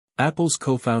Apple's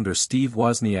co-founder Steve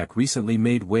Wozniak recently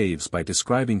made waves by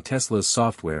describing Tesla's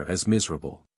software as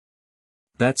miserable.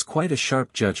 That's quite a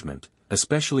sharp judgment,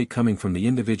 especially coming from the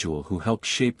individual who helped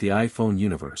shape the iPhone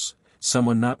universe,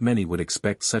 someone not many would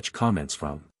expect such comments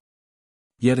from.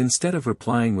 Yet instead of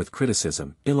replying with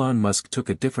criticism, Elon Musk took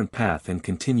a different path and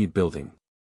continued building.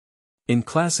 In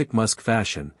classic Musk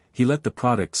fashion, he let the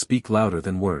product speak louder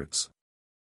than words.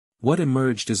 What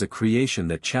emerged is a creation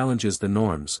that challenges the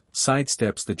norms,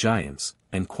 sidesteps the giants,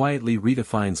 and quietly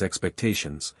redefines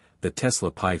expectations, the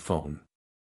Tesla Pi phone.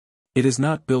 It is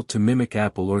not built to mimic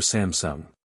Apple or Samsung.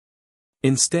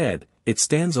 Instead, it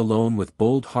stands alone with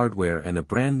bold hardware and a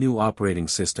brand new operating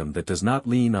system that does not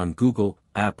lean on Google,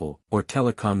 Apple, or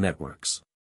telecom networks.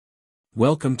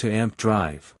 Welcome to AMP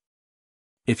Drive.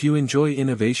 If you enjoy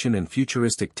innovation and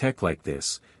futuristic tech like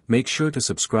this, make sure to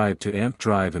subscribe to AMP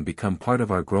Drive and become part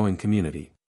of our growing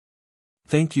community.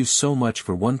 Thank you so much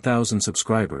for 1,000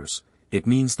 subscribers, it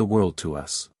means the world to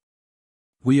us.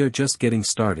 We are just getting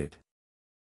started.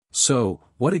 So,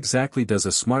 what exactly does a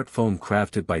smartphone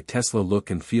crafted by Tesla look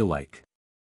and feel like?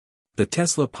 The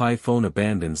Tesla Pi phone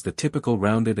abandons the typical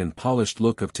rounded and polished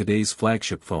look of today's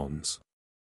flagship phones.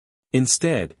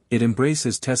 Instead, it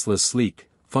embraces Tesla's sleek,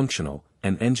 functional,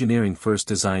 and engineering-first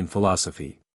design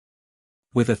philosophy.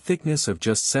 With a thickness of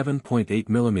just 7.8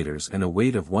 mm and a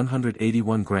weight of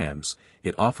 181 grams,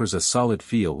 it offers a solid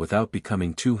feel without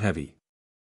becoming too heavy.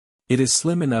 It is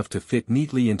slim enough to fit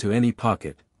neatly into any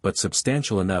pocket, but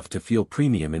substantial enough to feel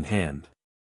premium in hand.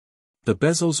 The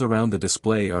bezels around the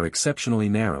display are exceptionally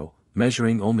narrow,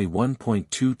 measuring only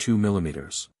 1.22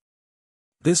 mm.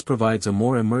 This provides a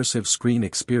more immersive screen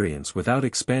experience without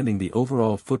expanding the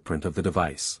overall footprint of the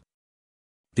device.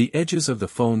 The edges of the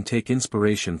phone take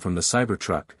inspiration from the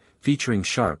Cybertruck, featuring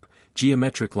sharp,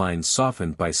 geometric lines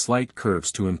softened by slight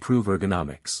curves to improve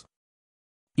ergonomics.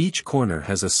 Each corner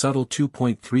has a subtle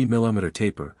 2.3 mm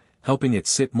taper, helping it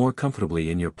sit more comfortably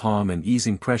in your palm and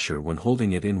easing pressure when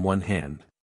holding it in one hand.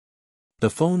 The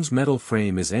phone's metal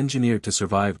frame is engineered to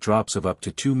survive drops of up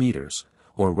to 2 meters,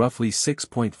 or roughly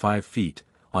 6.5 feet,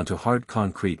 onto hard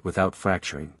concrete without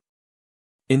fracturing.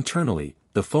 Internally,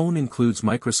 the phone includes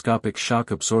microscopic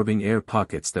shock-absorbing air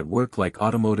pockets that work like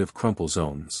automotive crumple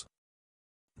zones.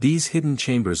 These hidden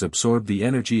chambers absorb the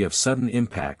energy of sudden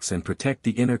impacts and protect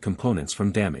the inner components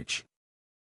from damage.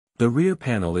 The rear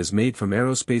panel is made from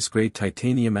aerospace-grade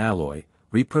titanium alloy,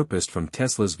 repurposed from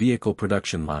Tesla's vehicle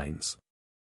production lines.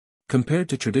 Compared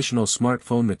to traditional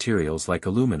smartphone materials like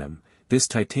aluminum, this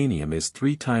titanium is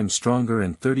 3 times stronger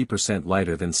and 30%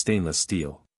 lighter than stainless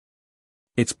steel.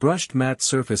 Its brushed matte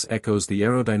surface echoes the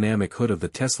aerodynamic hood of the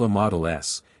Tesla Model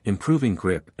S, improving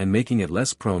grip and making it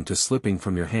less prone to slipping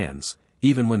from your hands,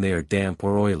 even when they are damp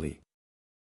or oily.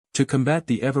 To combat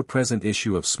the ever-present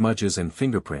issue of smudges and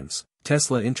fingerprints,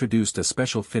 Tesla introduced a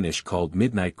special finish called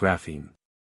Midnight Graphene.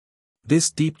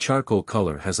 This deep charcoal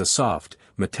color has a soft,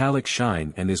 metallic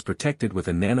shine and is protected with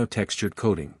a nano-textured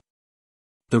coating.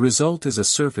 The result is a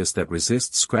surface that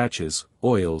resists scratches,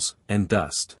 oils, and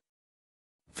dust.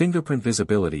 Fingerprint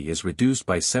visibility is reduced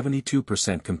by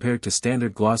 72% compared to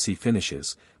standard glossy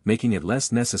finishes, making it less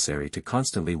necessary to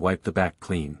constantly wipe the back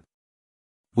clean.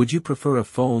 Would you prefer a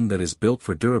phone that is built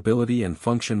for durability and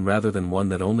function rather than one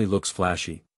that only looks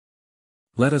flashy?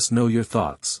 Let us know your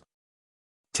thoughts.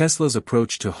 Tesla's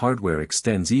approach to hardware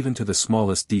extends even to the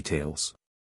smallest details.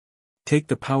 Take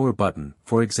the power button,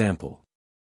 for example.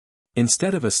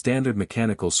 Instead of a standard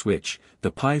mechanical switch,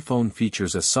 the Pi phone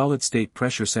features a solid-state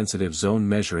pressure-sensitive zone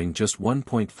measuring just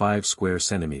 1.5 square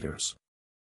centimeters.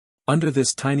 Under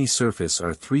this tiny surface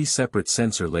are 3 separate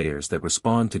sensor layers that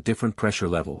respond to different pressure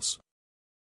levels.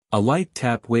 A light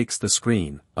tap wakes the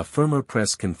screen, a firmer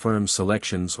press confirms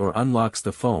selections or unlocks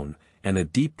the phone, and a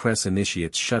deep press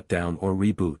initiates shutdown or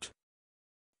reboot.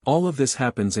 All of this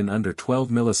happens in under 12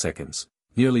 milliseconds,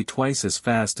 nearly twice as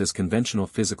fast as conventional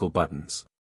physical buttons.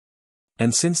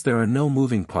 And since there are no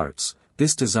moving parts,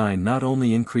 this design not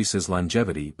only increases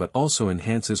longevity but also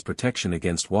enhances protection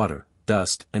against water,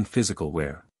 dust, and physical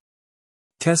wear.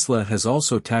 Tesla has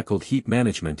also tackled heat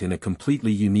management in a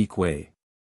completely unique way.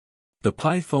 The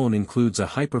Pi phone includes a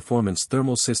high-performance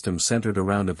thermal system centered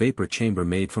around a vapor chamber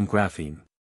made from graphene.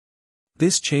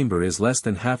 This chamber is less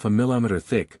than half a millimeter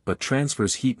thick but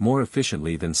transfers heat more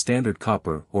efficiently than standard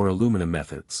copper or aluminum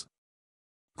methods.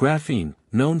 Graphene,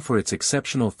 known for its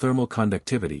exceptional thermal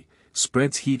conductivity,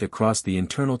 spreads heat across the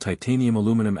internal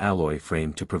titanium-aluminum alloy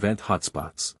frame to prevent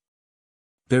hotspots.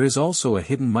 There is also a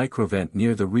hidden microvent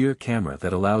near the rear camera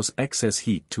that allows excess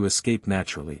heat to escape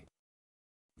naturally.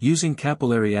 Using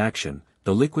capillary action,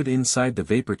 the liquid inside the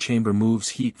vapor chamber moves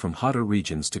heat from hotter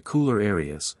regions to cooler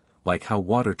areas, like how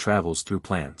water travels through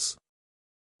plants.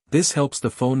 This helps the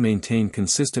phone maintain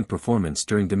consistent performance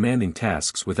during demanding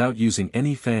tasks without using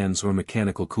any fans or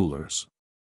mechanical coolers.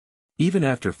 Even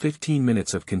after 15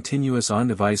 minutes of continuous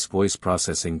on-device voice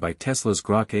processing by Tesla's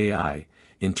Grok AI,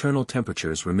 internal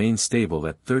temperatures remain stable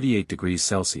at 38 degrees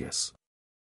Celsius.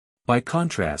 By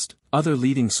contrast, other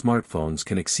leading smartphones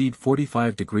can exceed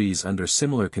 45 degrees under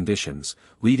similar conditions,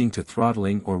 leading to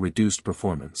throttling or reduced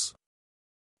performance.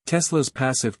 Tesla's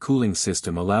passive cooling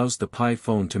system allows the Pi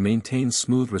phone to maintain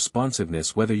smooth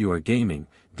responsiveness whether you are gaming,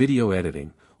 video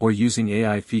editing, or using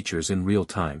AI features in real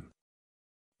time.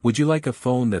 Would you like a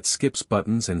phone that skips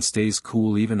buttons and stays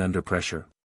cool even under pressure?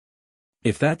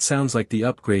 If that sounds like the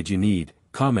upgrade you need,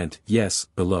 comment yes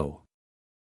below.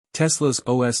 Tesla's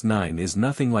OS9 is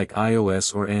nothing like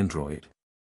iOS or Android.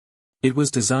 It was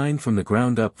designed from the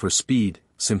ground up for speed,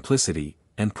 simplicity,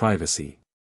 and privacy.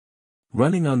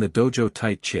 Running on the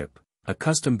Dojo-Tight chip, a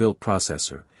custom-built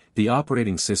processor, the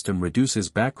operating system reduces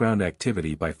background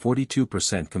activity by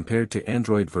 42% compared to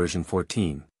Android version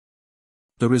 14.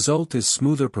 The result is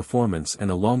smoother performance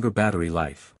and a longer battery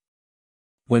life.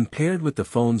 When paired with the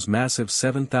phone's massive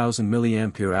 7,000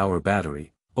 mAh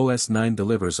battery, OS9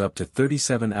 delivers up to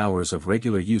 37 hours of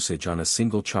regular usage on a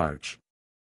single charge.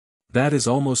 That is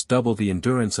almost double the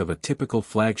endurance of a typical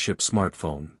flagship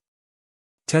smartphone.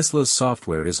 Tesla's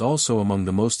software is also among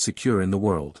the most secure in the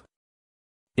world.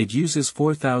 It uses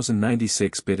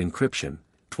 4096-bit encryption,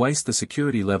 twice the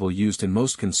security level used in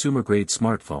most consumer-grade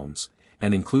smartphones,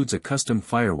 and includes a custom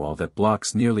firewall that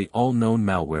blocks nearly all known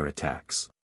malware attacks.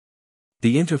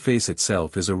 The interface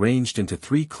itself is arranged into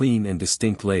 3 clean and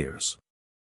distinct layers.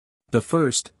 The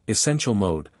first, Essential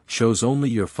Mode, shows only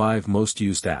your 5 most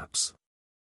used apps.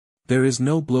 There is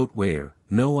no bloatware,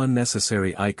 no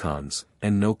unnecessary icons,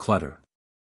 and no clutter.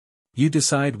 You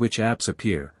decide which apps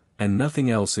appear, and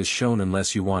nothing else is shown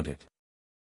unless you want it.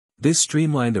 This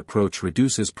streamlined approach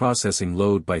reduces processing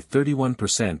load by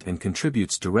 31% and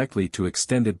contributes directly to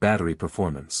extended battery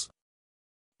performance.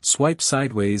 Swipe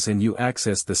sideways and you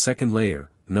access the second layer,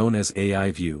 known as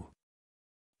AI View.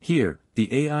 Here,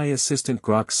 the AI assistant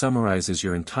Grok summarizes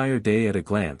your entire day at a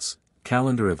glance: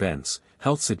 calendar events,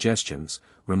 health suggestions,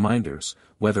 reminders,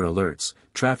 weather alerts,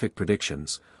 traffic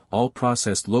predictions, all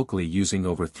processed locally using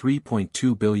over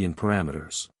 3.2 billion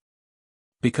parameters.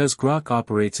 Because Grok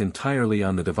operates entirely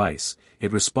on the device,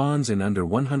 it responds in under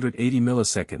 180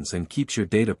 milliseconds and keeps your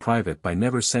data private by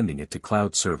never sending it to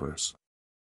cloud servers.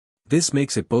 This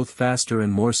makes it both faster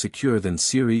and more secure than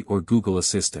Siri or Google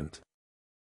Assistant.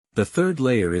 The third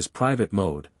layer is Private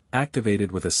Mode,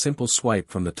 activated with a simple swipe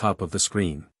from the top of the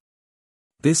screen.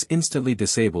 This instantly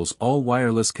disables all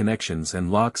wireless connections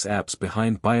and locks apps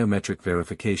behind biometric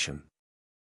verification.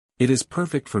 It is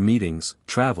perfect for meetings,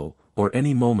 travel, or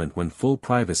any moment when full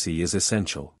privacy is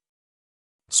essential.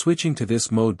 Switching to this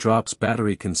mode drops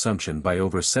battery consumption by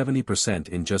over 70%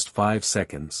 in just 5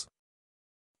 seconds.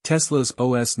 Tesla's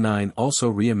OS9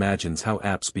 also reimagines how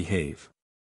apps behave.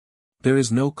 There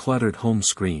is no cluttered home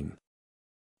screen.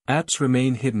 Apps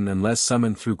remain hidden unless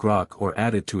summoned through Grok or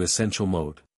added to Essential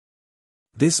Mode.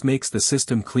 This makes the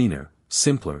system cleaner,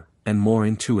 simpler, and more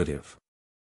intuitive.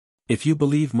 If you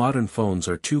believe modern phones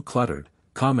are too cluttered,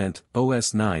 comment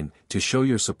OS9 to show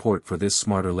your support for this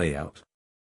smarter layout.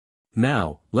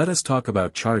 Now, let us talk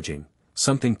about charging,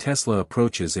 something Tesla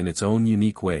approaches in its own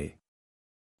unique way.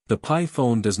 The Pi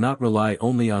phone does not rely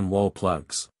only on wall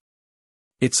plugs.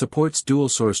 It supports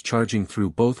dual-source charging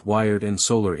through both wired and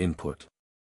solar input.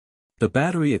 The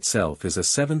battery itself is a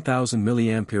 7,000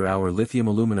 mAh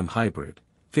lithium-aluminum hybrid,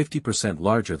 50%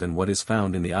 larger than what is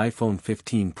found in the iPhone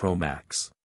 15 Pro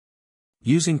Max.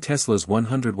 Using Tesla's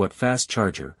 100-watt fast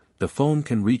charger, the phone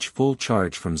can reach full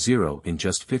charge from zero in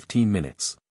just 15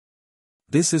 minutes.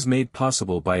 This is made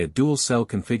possible by a dual-cell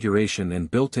configuration and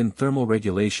built-in thermal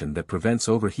regulation that prevents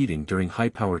overheating during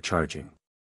high-power charging.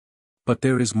 But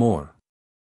there is more.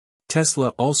 Tesla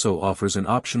also offers an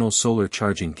optional solar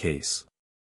charging case.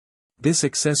 This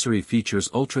accessory features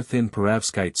ultra-thin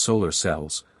perovskite solar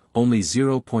cells, only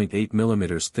 0.8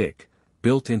 mm thick,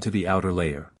 built into the outer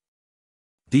layer.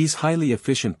 These highly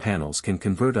efficient panels can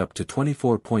convert up to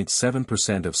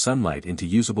 24.7% of sunlight into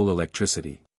usable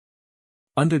electricity.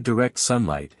 Under direct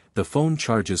sunlight, the phone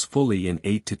charges fully in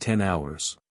 8 to 10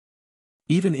 hours.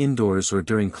 Even indoors or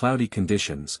during cloudy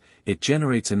conditions, it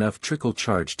generates enough trickle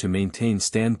charge to maintain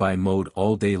standby mode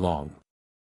all day long.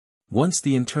 Once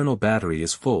the internal battery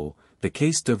is full, the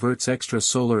case diverts extra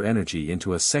solar energy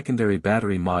into a secondary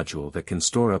battery module that can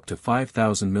store up to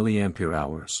 5,000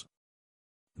 mAh.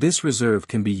 This reserve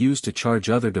can be used to charge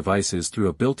other devices through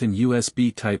a built-in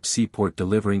USB Type-C port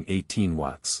delivering 18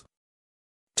 watts.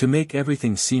 To make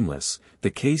everything seamless, the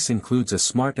case includes a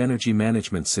smart energy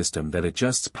management system that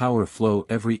adjusts power flow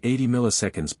every 80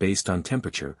 milliseconds based on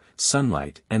temperature,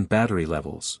 sunlight, and battery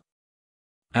levels.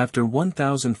 After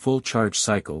 1,000 full charge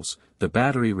cycles, the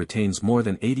battery retains more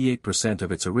than 88%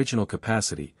 of its original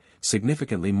capacity,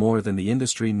 significantly more than the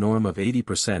industry norm of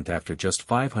 80% after just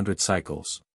 500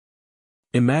 cycles.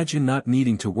 Imagine not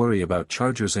needing to worry about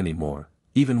chargers anymore,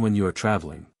 even when you are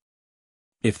traveling.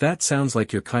 If that sounds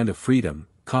like your kind of freedom,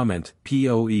 comment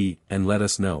POE and let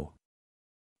us know.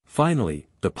 Finally,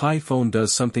 the Pi phone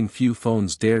does something few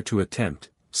phones dare to attempt,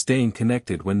 staying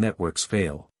connected when networks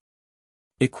fail.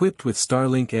 Equipped with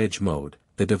Starlink Edge mode,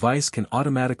 the device can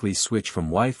automatically switch from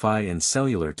Wi-Fi and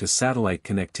cellular to satellite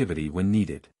connectivity when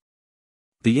needed.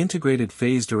 The integrated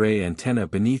phased array antenna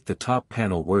beneath the top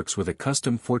panel works with a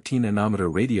custom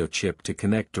 14nm radio chip to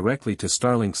connect directly to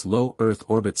Starlink's low Earth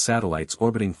orbit satellites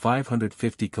orbiting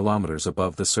 550 km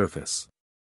above the surface.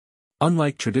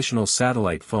 Unlike traditional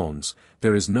satellite phones,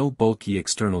 there is no bulky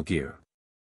external gear.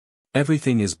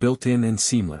 Everything is built-in and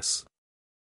seamless.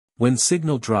 When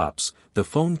signal drops, the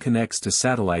phone connects to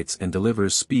satellites and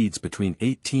delivers speeds between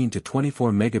 18 to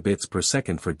 24 megabits per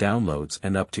second for downloads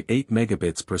and up to 8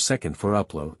 megabits per second for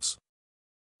uploads.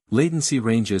 Latency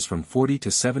ranges from 40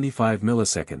 to 75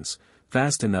 milliseconds,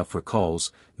 fast enough for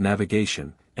calls,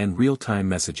 navigation, and real-time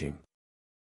messaging.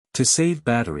 To save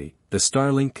battery, the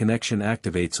Starlink connection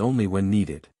activates only when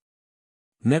needed.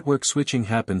 Network switching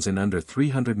happens in under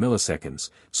 300 milliseconds,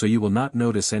 so you will not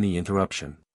notice any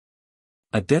interruption.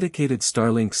 A dedicated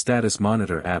Starlink status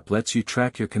monitor app lets you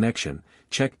track your connection,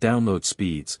 check download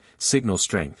speeds, signal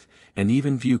strength, and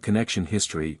even view connection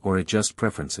history or adjust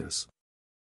preferences.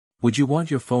 Would you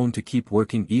want your phone to keep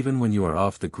working even when you are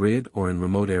off the grid or in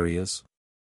remote areas?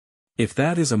 If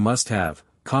that is a must-have,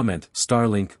 comment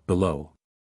Starlink below.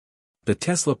 The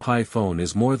Tesla Pi phone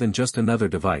is more than just another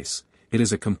device, it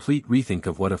is a complete rethink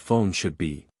of what a phone should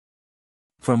be.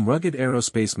 From rugged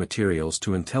aerospace materials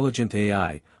to intelligent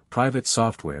AI, private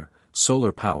software,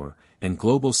 solar power, and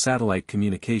global satellite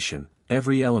communication,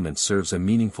 every element serves a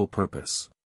meaningful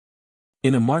purpose.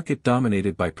 In a market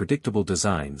dominated by predictable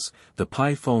designs, the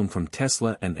Pi phone from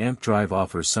Tesla and Amp Drive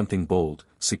offers something bold,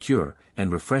 secure,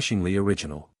 and refreshingly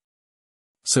original.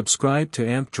 Subscribe to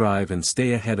Amp Drive and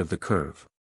stay ahead of the curve.